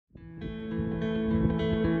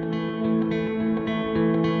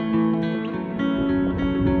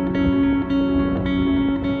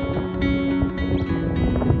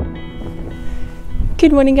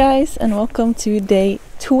Good morning guys, and welcome to day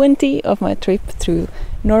 20 of my trip through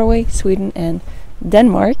Norway, Sweden and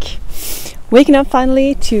Denmark. Waking up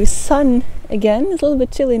finally to sun again. It's a little bit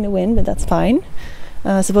chilly in the wind, but that's fine.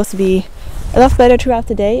 Supposed to be a lot better throughout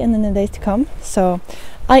the day and in the days to come. So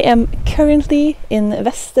I am currently in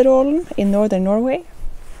Vesterålen in Northern Norway.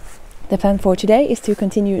 The plan for today is to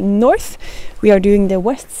continue north. We are doing the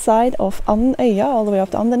west side of Andøya all the way up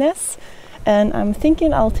to Andenes. And I'm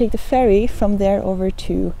thinking I'll take the ferry from there over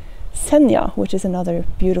to Senja, which is another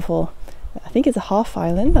beautiful, I think it's a half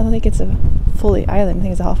island. I don't think it's a fully island, I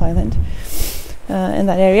think it's a half island in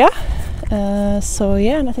that area. So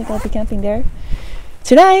yeah, and I think I'll be camping there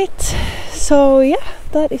tonight. So yeah,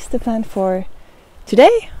 that is the plan for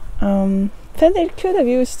today. Fenrir could have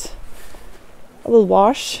used a little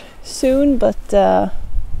wash soon, but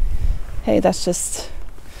hey, that's just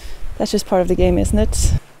part of the game, isn't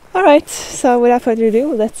it? Alright, so without further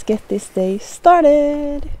ado, let's get this day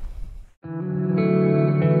started!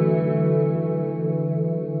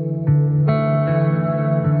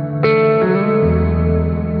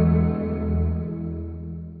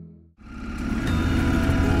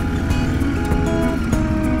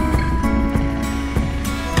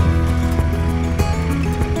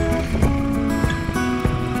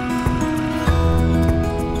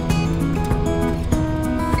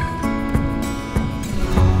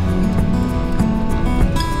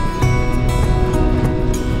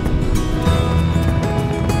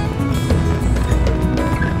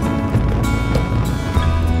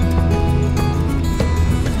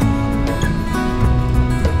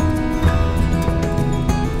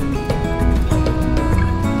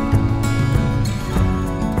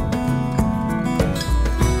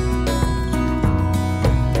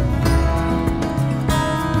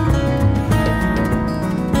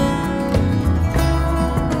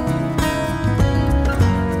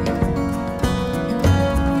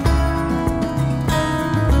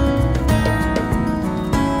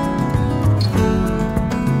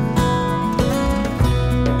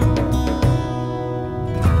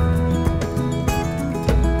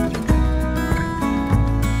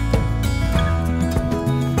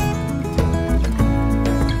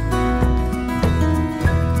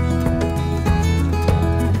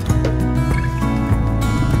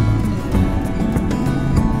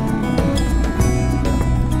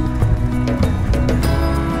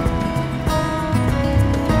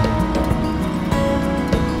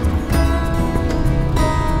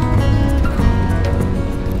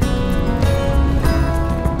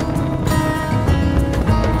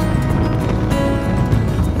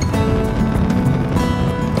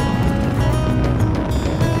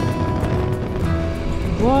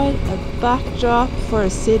 What a backdrop for a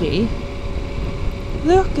city.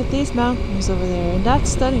 Look at these mountains over there, and that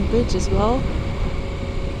stunning bridge as well.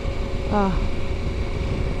 Ah,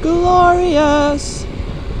 glorious!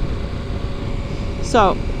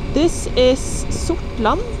 So, this is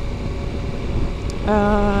Sortland.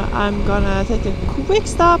 I'm gonna take a quick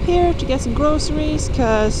stop here to get some groceries,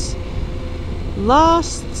 because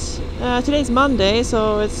today's Monday,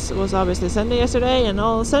 so it was obviously Sunday yesterday, and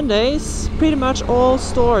all Sundays pretty much all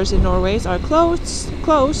stores in Norway are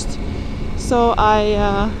closed. So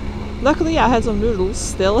luckily I had some noodles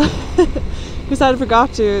still because I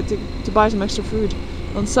forgot to buy some extra food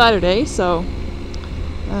on Saturday, so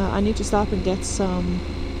I need to stop and get some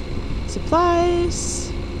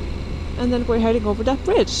supplies, and then we're heading over that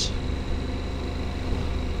bridge.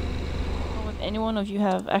 Any one of you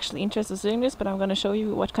have actually interest in seeing this, but I'm going to show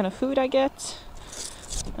you what kind of food I get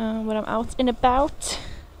when I'm out and about.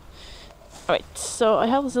 Alright, so I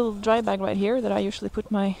have this little dry bag right here that I usually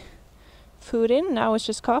put my food in. Now it's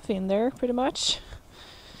just coffee in there, pretty much.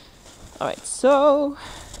 Alright, so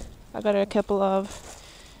I got a couple of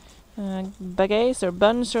baguettes or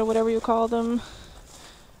buns or whatever you call them,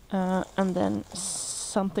 and then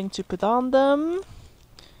something to put on them,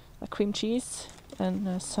 like cream cheese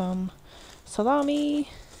and some salami.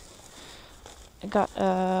 I got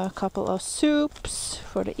a couple of soups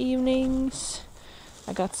for the evenings.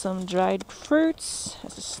 I got some dried fruits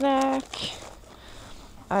as a snack.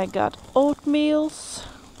 I got oatmeals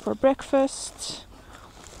for breakfast.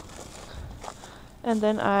 And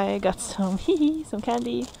then I got some some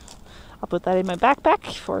candy. I'll put that in my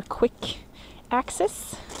backpack for quick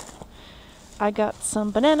access. I got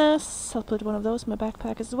some bananas. I'll put one of those in my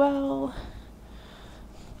backpack as well.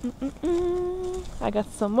 I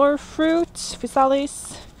got some more fruit,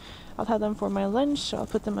 physalis. I'll have them for my lunch, so I'll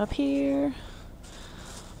put them up here.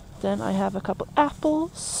 Then I have a couple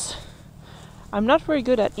apples. I'm not very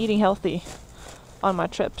good at eating healthy on my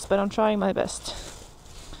trips, but I'm trying my best.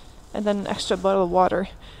 And then an extra bottle of water.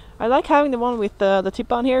 I like having the one with the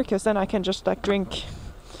tip on here, because then I can just like drink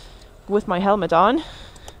with my helmet on.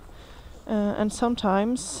 And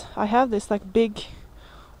sometimes I have this like big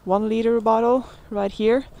 1 liter bottle right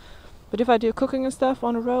here, but if I do cooking and stuff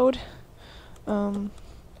on the road,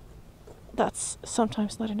 that's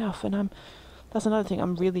sometimes not enough, and that's another thing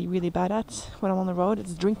I'm really bad at when I'm on the road.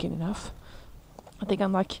 It's drinking enough. I think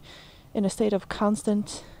I'm like in a state of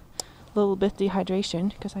constant little bit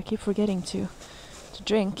dehydration because I keep forgetting to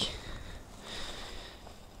drink.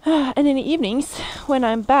 And in the evenings when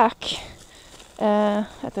I'm back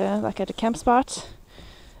at the camp spot,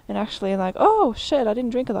 and actually like, oh shit, I didn't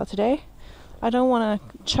drink a lot today, I don't want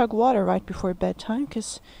to chug water right before bedtime,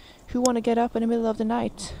 because who want to get up in the middle of the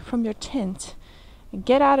night from your tent and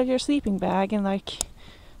get out of your sleeping bag in like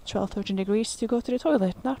 12-13 degrees to go to the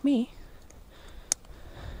toilet? Not me.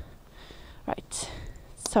 Right,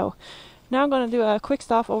 so now I'm going to do a quick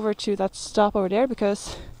stop over to that stop over there,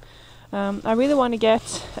 because I really want to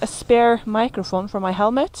get a spare microphone for my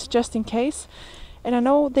helmet, just in case. And I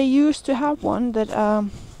know they used to have one that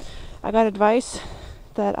I got advice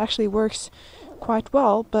that actually works quite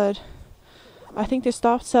well, but I think they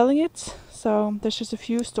stopped selling it, so there's just a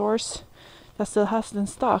few stores that still has it in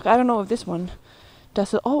stock. I don't know if this one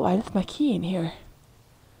does it. Oh, I left my key in here.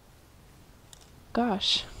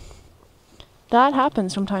 Gosh. That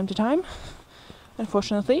happens from time to time,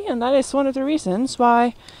 unfortunately, and that is one of the reasons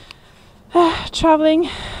why traveling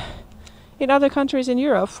in other countries in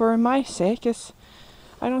Europe for my sake is,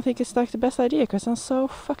 I don't think it's like the best idea, because I'm so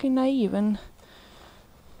fucking naive and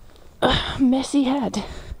messy head.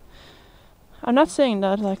 I'm not saying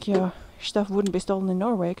that like your stuff wouldn't be stolen in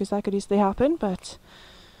Norway, because that could easily happen, but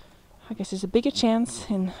I guess there's a bigger chance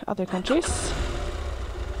in other countries.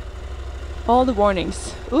 All the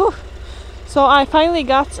warnings. Ooh! So I finally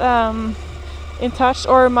got in touch,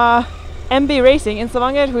 or my MB Racing in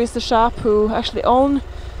Stavanger, who is the shop who actually own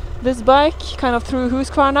this bike, kind of through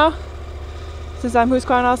Husqvarna, since I'm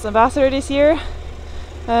Husqvarna's ambassador this year.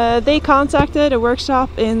 They contacted a workshop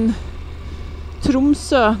in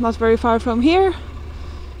Tromsø, not very far from here.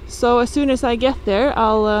 So as soon as I get there,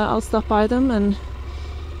 I'll stop by them and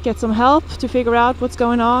get some help to figure out what's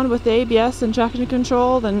going on with the ABS and traction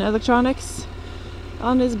control and electronics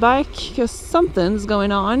on this bike, because something's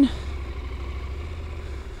going on.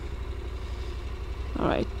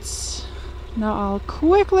 Alright, now I'll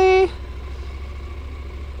quickly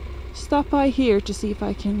stop by here to see if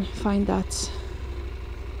I can find that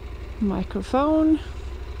microphone.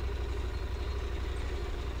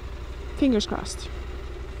 Fingers crossed.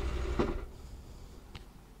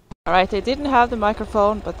 Alright, they didn't have the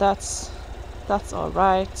microphone, but that's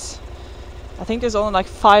alright. I think there's only like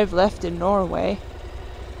 5 left in Norway.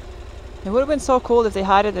 It would have been so cool if they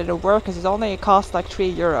had it at a work, because it cost like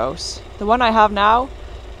 3 euros. The one I have now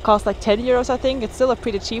costs like 10 euros, I think. It's still a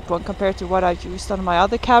pretty cheap one compared to what I've used on my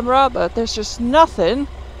other camera, but there's just nothing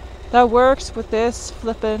that works with this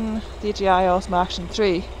flippin' DJI Osmo Action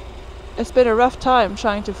 3. It's been a rough time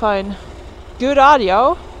trying to find good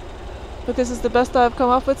audio, but this is the best I've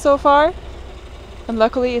come up with so far. And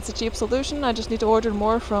luckily it's a cheap solution. I just need to order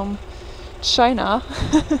more from China.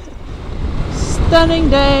 Stunning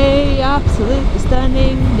day, absolutely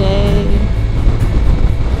stunning day.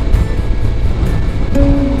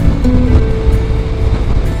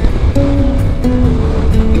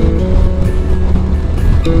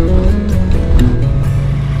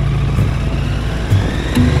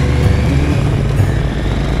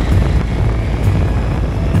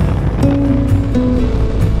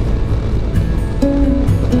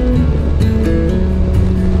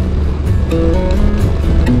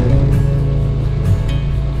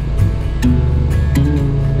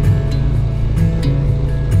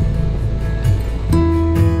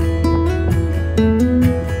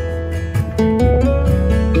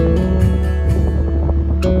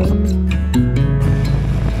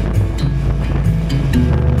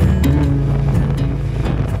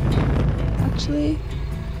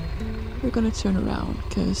 We're gonna turn around,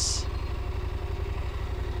 because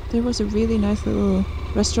there was a really nice little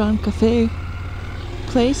restaurant cafe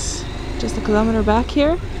place just a kilometer back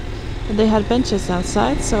here, and they had benches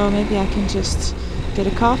outside, so maybe I can just get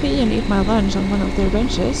a coffee and eat my lunch on one of their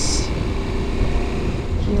benches.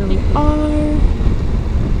 Here we are.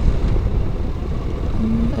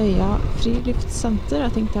 Øya Friluftssenter, I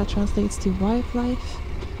think that translates to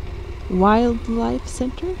wildlife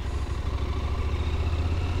center.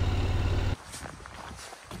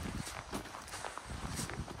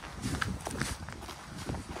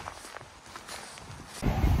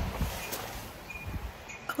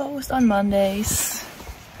 Closed on Mondays.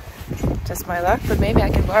 Just my luck, but maybe I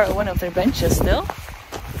can borrow one of their benches still.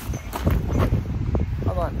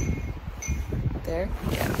 there?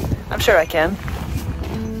 Yeah, I'm sure I can.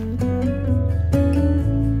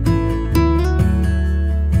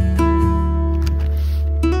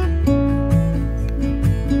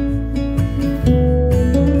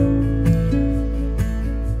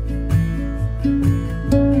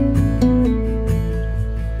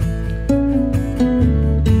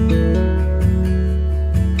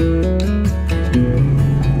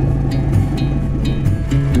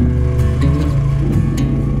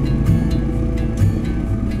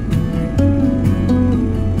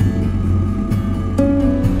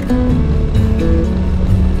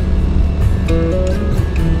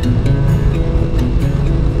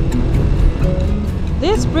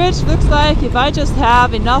 This bridge looks like if I just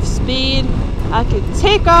have enough speed, I could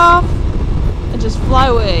take off and just fly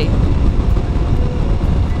away.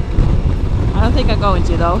 I don't think I'm going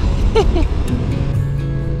to though.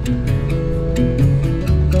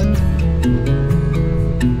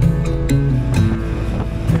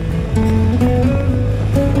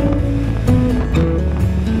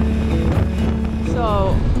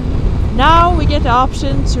 So now we get the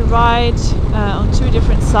option to ride on two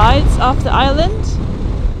different sides of the island.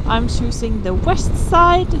 I'm choosing the west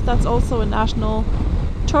side. That's also a national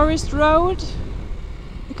tourist road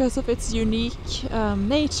because of its unique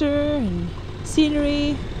nature and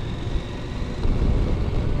scenery.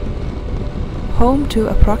 Home to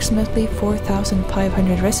approximately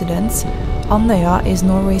 4,500 residents, Andøya is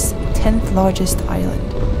Norway's 10th largest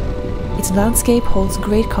island. Its landscape holds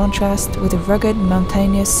great contrast with a rugged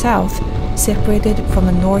mountainous south separated from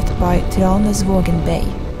the north by Trannesvågen Bay.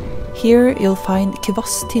 Here you'll find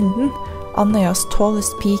Kvasstinden, Andøya's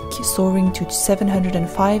tallest peak, soaring to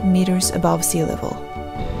 705 meters above sea level.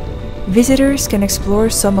 Visitors can explore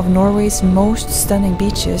some of Norway's most stunning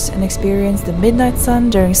beaches and experience the midnight sun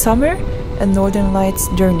during summer and northern lights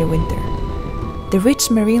during the winter. The rich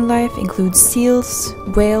marine life includes seals,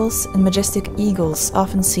 whales and majestic eagles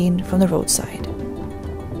often seen from the roadside.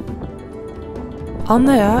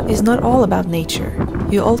 Andøya is not all about nature.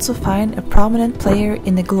 You also find a prominent player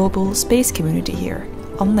in the global space community here,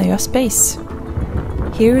 Andøya Space.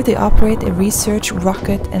 Here they operate a research,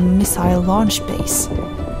 rocket and missile launch base.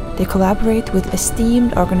 They collaborate with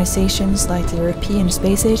esteemed organizations like the European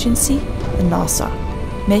Space Agency and NASA,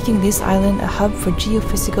 making this island a hub for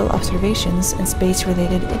geophysical observations and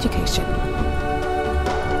space-related education.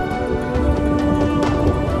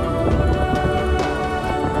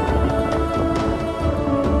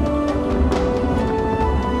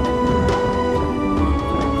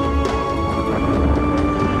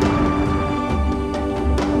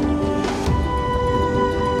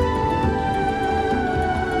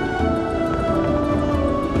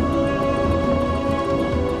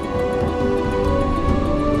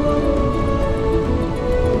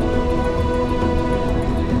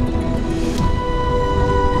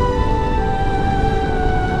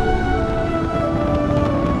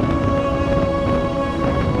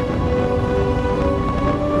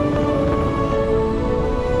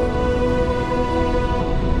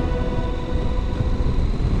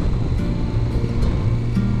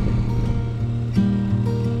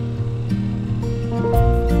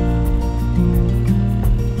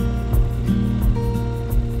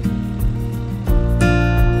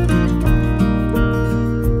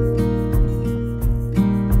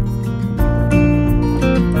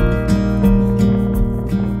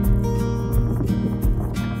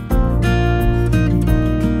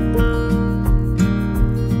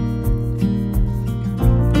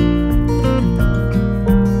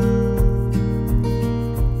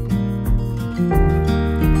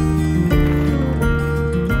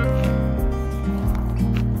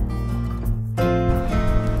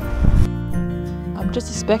 Just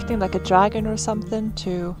expecting like a dragon or something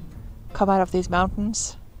to come out of these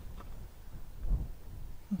mountains.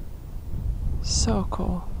 So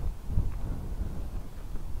cool.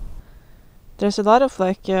 There's a lot of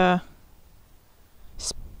like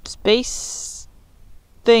space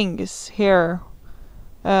things here.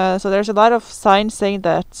 So there's a lot of signs saying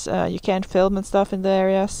that you can't film and stuff in the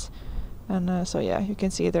areas. And so yeah, you can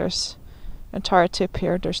see there's an entire tip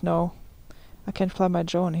here. There's no, I can't fly my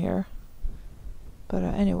drone here. But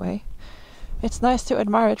anyway, it's nice to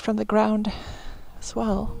admire it from the ground as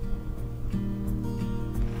well.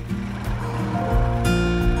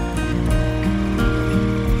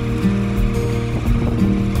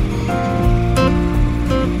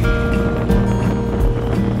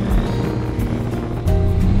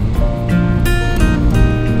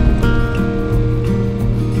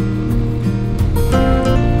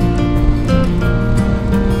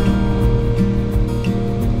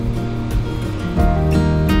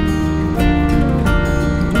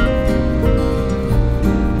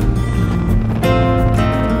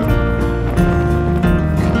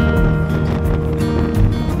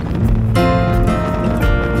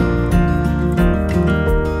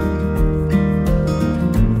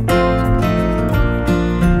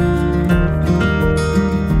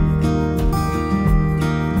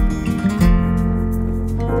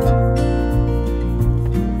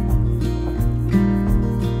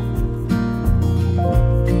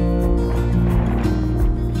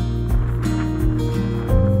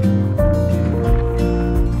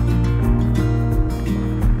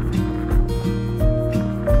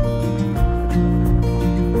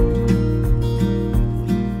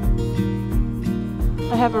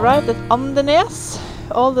 have arrived at Andenes,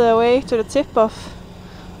 all the way to the tip of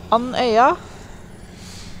Andøya.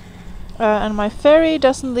 And my ferry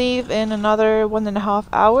doesn't leave in another 1.5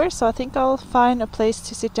 hours, so I think I'll find a place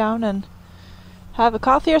to sit down and have a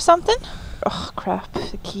coffee or something. Oh crap,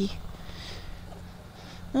 the key.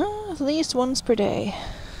 At least once per day.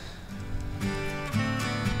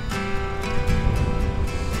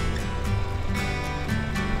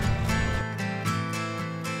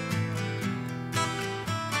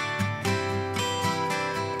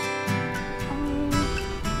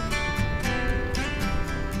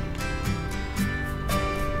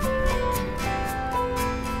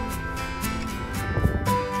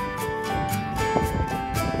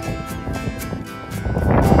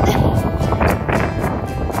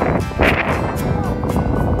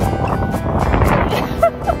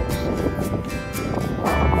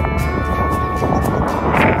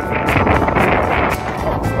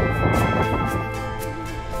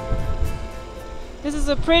 This is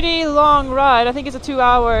a pretty long ride. I think it's a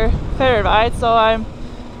 2-hour ferry ride, so I'm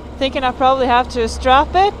thinking I probably have to strap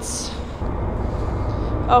it.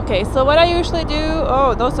 Okay, so what I usually do...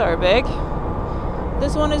 Oh, those are big.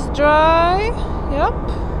 This one is dry. Yep.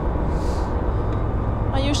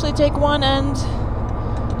 I usually take one end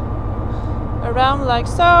around like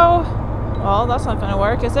so. Well, that's not gonna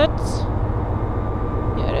work, is it?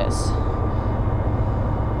 Yeah, it is.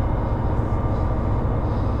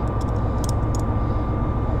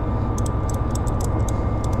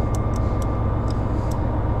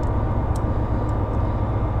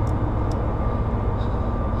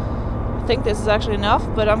 I think this is actually enough,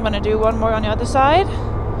 but I'm gonna do one more on the other side.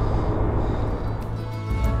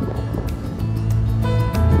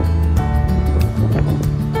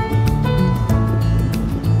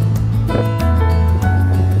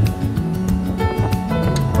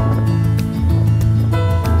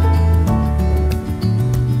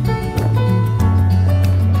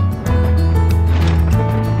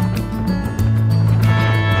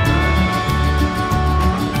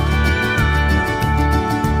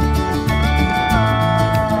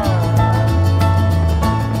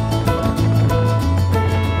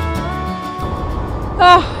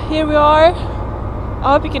 Here we are.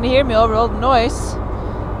 I hope you can hear me over all the noise.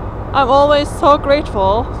 I'm always so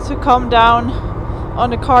grateful to come down on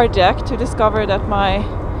the car deck to discover that my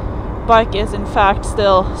bike is in fact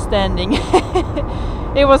still standing.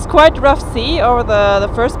 It was quite rough sea over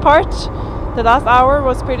the first part. The last hour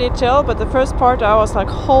was pretty chill, but the first part I was like,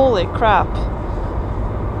 holy crap,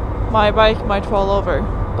 my bike might fall over.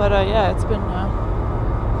 But yeah, it's been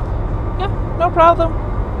yeah, no problem.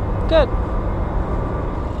 Good.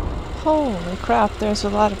 Holy crap, there's a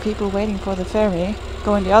lot of people waiting for the ferry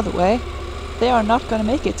going the other way. They are not gonna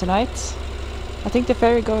make it tonight. I think the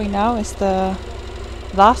ferry going now is the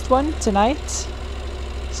last one tonight.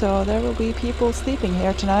 So there will be people sleeping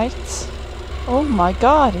here tonight. Oh my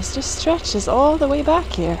god, it just stretches all the way back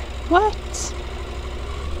here. What?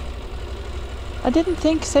 I didn't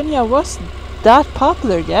think Senja was that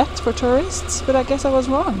popular yet for tourists, but I guess I was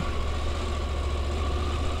wrong.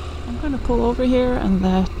 I'm gonna pull over here and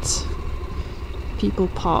let people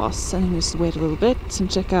pass and just wait a little bit and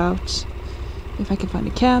check out if I can find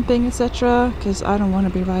a camping, etc. Because I don't want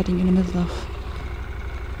to be riding in the middle of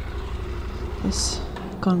this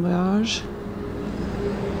convoyage.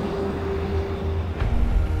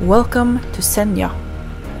 Welcome to Senja,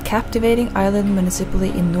 a captivating island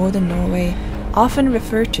municipality in northern Norway, often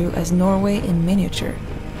referred to as Norway in miniature.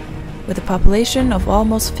 With a population of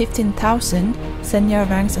almost 15,000, Senja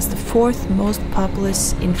ranks as the 4th most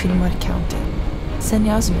populous in Finnmark County.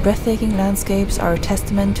 Senja's breathtaking landscapes are a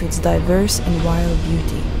testament to its diverse and wild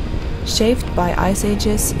beauty. Shaped by ice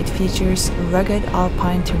ages, it features rugged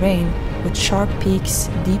alpine terrain with sharp peaks,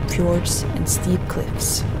 deep fjords, and steep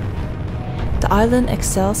cliffs. The island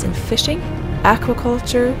excels in fishing,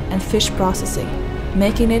 aquaculture, and fish processing,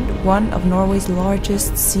 making it one of Norway's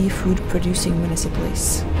largest seafood-producing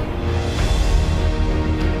municipalities.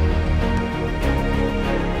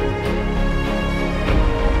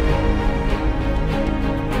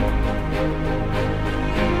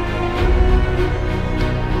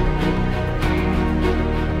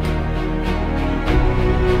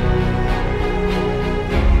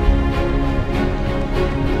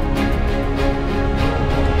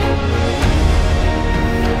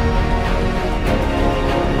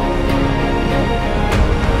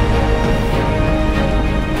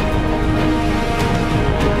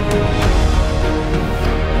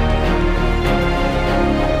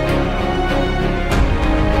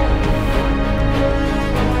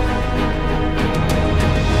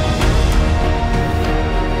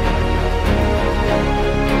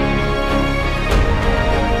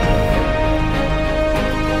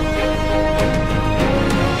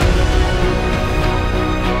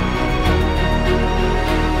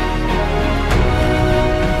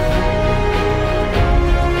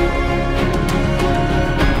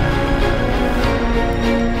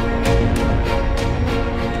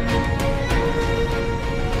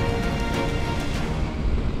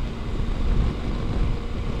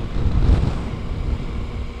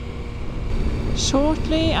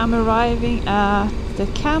 roughly I'm arriving at the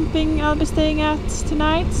camping I'll be staying at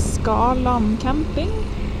tonight, Skaland Camping.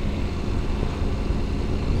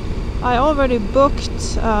 I already booked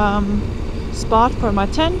spot for my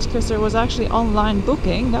tent because there was actually online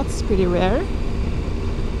booking. That's pretty rare.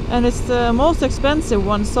 And it's the most expensive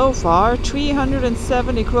one so far,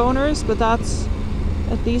 370 kroners, but that's,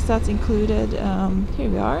 at least that's included, here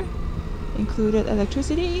we are, included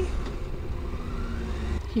electricity.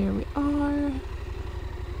 Here we are.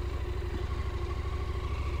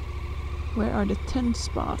 Where are the tent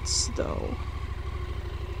spots though?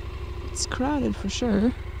 It's crowded for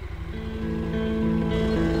sure.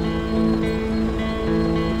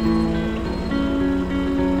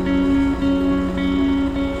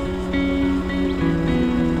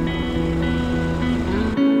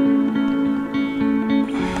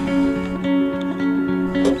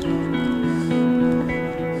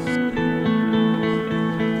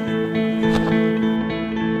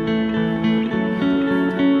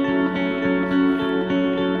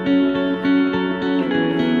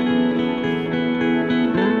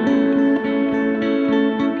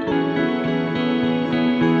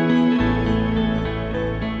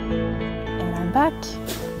 Back.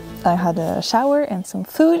 I had a shower and some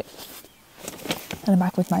food, and I'm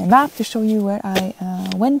back with my map to show you where I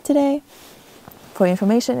went today. For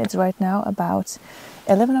information, it's right now about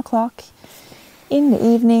 11 o'clock in the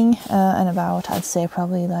evening, and about, I'd say,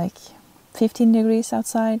 probably like 15 degrees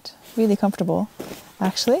outside. Really comfortable,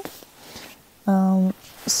 actually.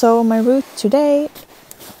 So my route today,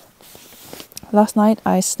 last night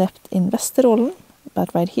I slept in Vesterålen,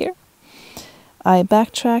 about right here. I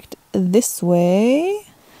backtracked this way,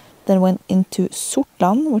 then went into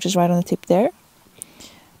Sortland, which is right on the tip there.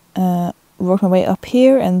 Worked my way up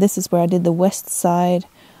here, and this is where I did the west side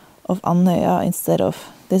of Andøya instead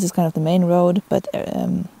of, this is kind of the main road, but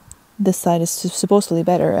this side is supposedly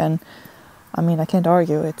better, and I mean, I can't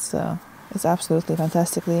argue, it's absolutely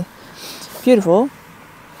fantastically beautiful.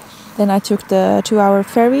 Then I took the 2-hour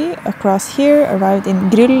ferry across here, arrived in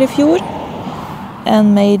Gryllefjord,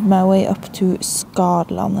 and made my way up to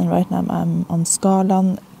Skaland, and right now I'm on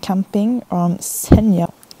Skaland Camping on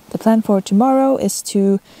Senja. The plan for tomorrow is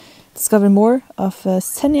to discover more of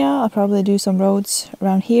Senja. I'll probably do some roads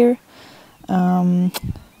around here. Then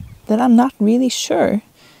I'm not really sure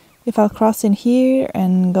if I'll cross in here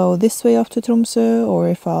and go this way up to Tromsø, or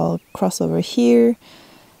if I'll cross over here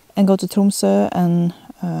and go to Tromsø and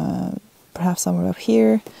perhaps somewhere up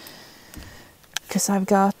here. Because I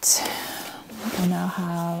now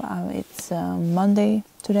have, it's Monday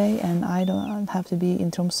today, and I don't have to be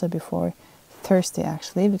in Tromsø before Thursday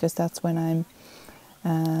actually, because that's when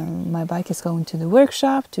my bike is going to the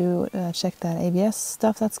workshop to check that ABS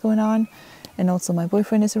stuff that's going on, and also my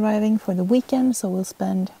boyfriend is arriving for the weekend, so we'll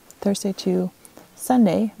spend Thursday to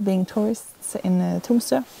Sunday being tourists in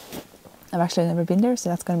Tromsø. I've actually never been there, so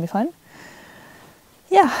that's going to be fun.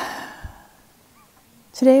 Yeah.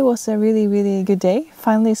 Today was a really, really good day.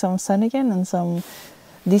 Finally some sun again and some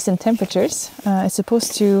decent temperatures. It's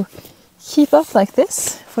supposed to keep up like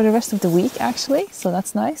this for the rest of the week actually, so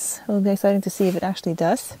that's nice. It'll be exciting to see if it actually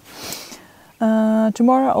does.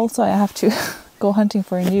 Tomorrow also I have to go hunting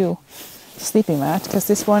for a new sleeping mat, because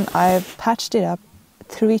this one I've patched it up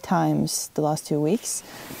 3 times the last 2 weeks,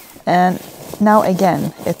 and now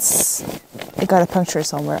again it got a puncture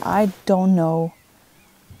somewhere. I don't know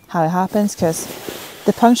how it happens, because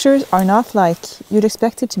the punctures are not like you'd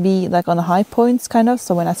expect it to be, like on the high points kind of,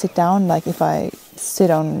 so when I sit down, like if I sit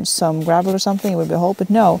on some gravel or something it would be a hole, but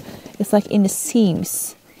no, it's like in the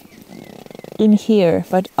seams in here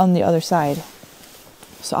but on the other side.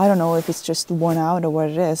 So I don't know if it's just worn out or what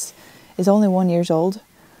it is. It's only 1 year old,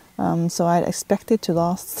 so I'd expect it to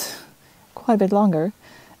last quite a bit longer,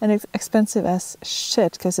 and it's expensive as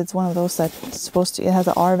shit, because it's one of those that's supposed to, it has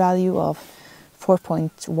an R value of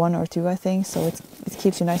 4.1 or 2 I think, so it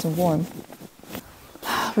keeps you nice and warm.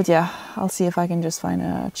 But yeah, I'll see if I can just find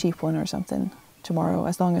a cheap one or something tomorrow,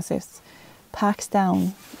 as long as it packs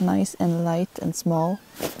down nice and light and small.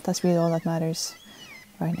 That's really all that matters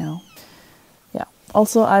right now. Yeah.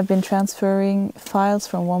 Also, I've been transferring files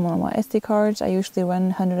from one of my SD cards. I usually run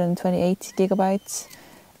 128 gigabytes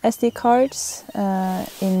SD cards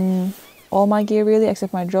in all my gear really,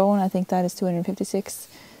 except my drone. I think that is 256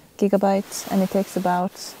 gigabytes, and it takes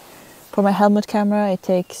about, for my helmet camera, it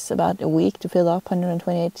takes about a week to fill up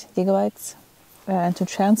 128 gigabytes, and to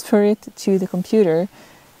transfer it to the computer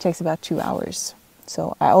takes about 2 hours.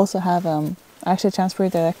 So I also have, I actually transfer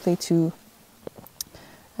it directly to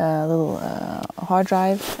a little hard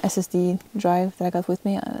drive, SSD drive that I got with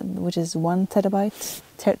me, which is 1 terabyte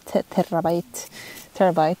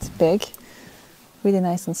big. really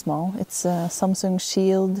nice and small. It's a Samsung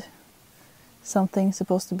Shield something,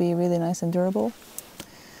 supposed to be really nice and durable.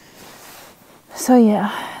 So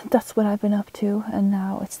yeah, that's what I've been up to, and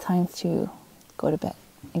now it's time to go to bed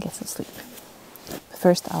and get some sleep. But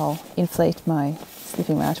first I'll inflate my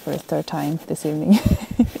sleeping mat for a third time this evening.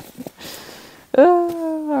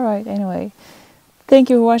 Alright, anyway. Thank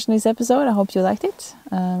you for watching this episode. I hope you liked it.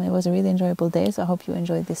 It was a really enjoyable day, so I hope you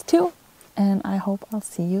enjoyed this too. And I hope I'll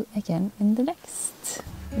see you again in the next.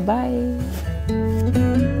 Bye!